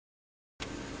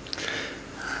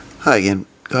Hi again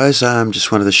guys,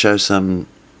 just wanted to show some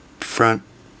front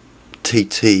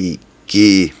TT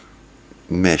gear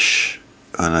mesh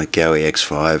on a GAUI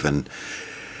X5 and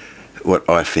what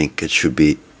I think it should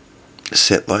be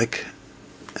set like.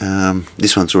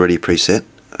 This one's already preset.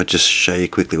 I'll just show you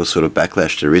quickly what sort of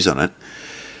backlash there is on it.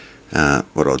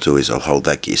 What I'll do is I'll hold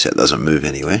that gear so it doesn't move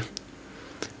anywhere,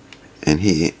 and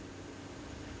here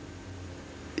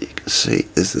you can see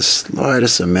there's the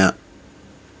slightest amount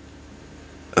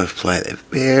of play. They're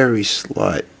very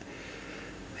slight,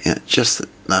 just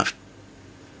enough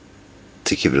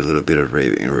to give it a little bit of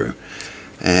breathing room.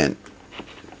 And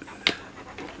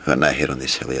I've got no head on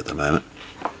this heli at the moment,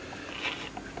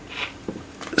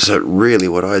 so really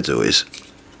what I do is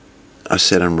I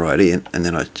set them right in, and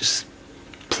then I just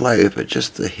play with it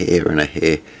just a hair and a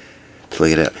hair to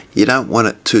get out. You don't want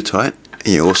it too tight, and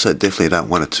you also definitely don't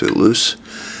want it too loose.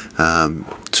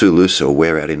 Too loose will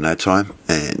wear out in no time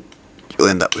and you'll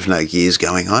end up with no gears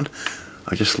going on.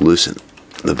 I just loosen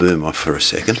the boom off for a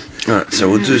second. Alright, so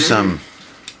we'll do some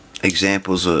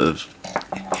examples of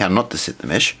how not to set the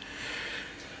mesh.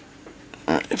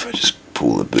 If I just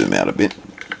pull the boom out a bit.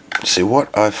 See,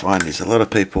 what I find is a lot of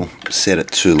people set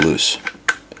it too loose,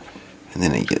 and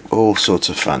then you get all sorts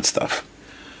of fun stuff.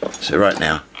 So right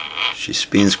now she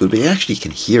spins good, but you actually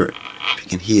can hear it. If you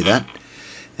can hear that,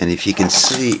 and if you can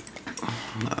see,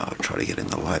 I'll try to get in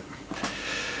the light,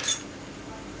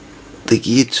 the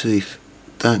gear teeth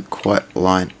don't quite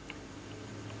line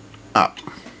up.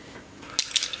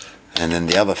 And then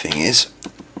the other thing is,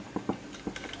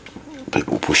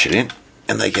 people push it in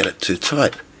and they get it too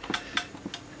tight.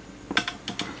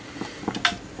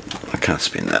 I can't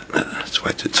spin that, it's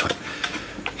way too tight.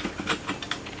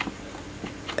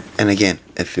 And again,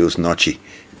 it feels notchy,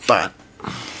 but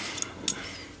I'll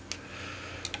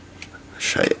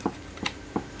show you.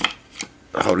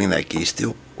 Holding that gear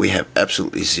still, we have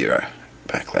absolutely zero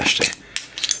backlash there.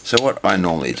 So what I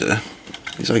normally do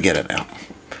is I get it out,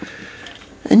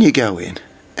 and you go in,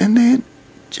 and then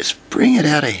just bring it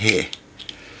out a hair,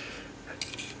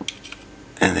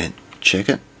 and then check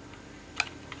it,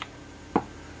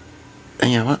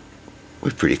 and you know what,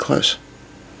 we're pretty close.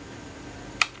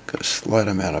 Got a slight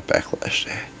amount of backlash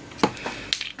there.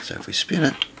 So if we spin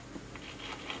it,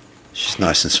 it's just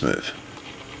nice and smooth.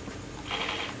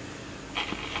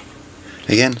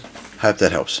 Again, hope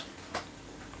that helps.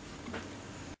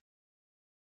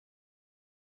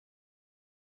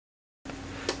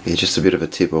 Yeah, just a bit of a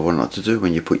tip of what not to do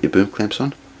when you put your boom clamps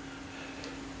on.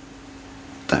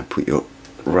 Don't put your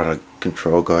rudder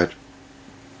control guide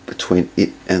between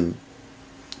it and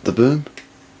the boom.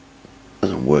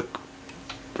 Doesn't work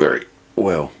very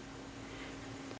well.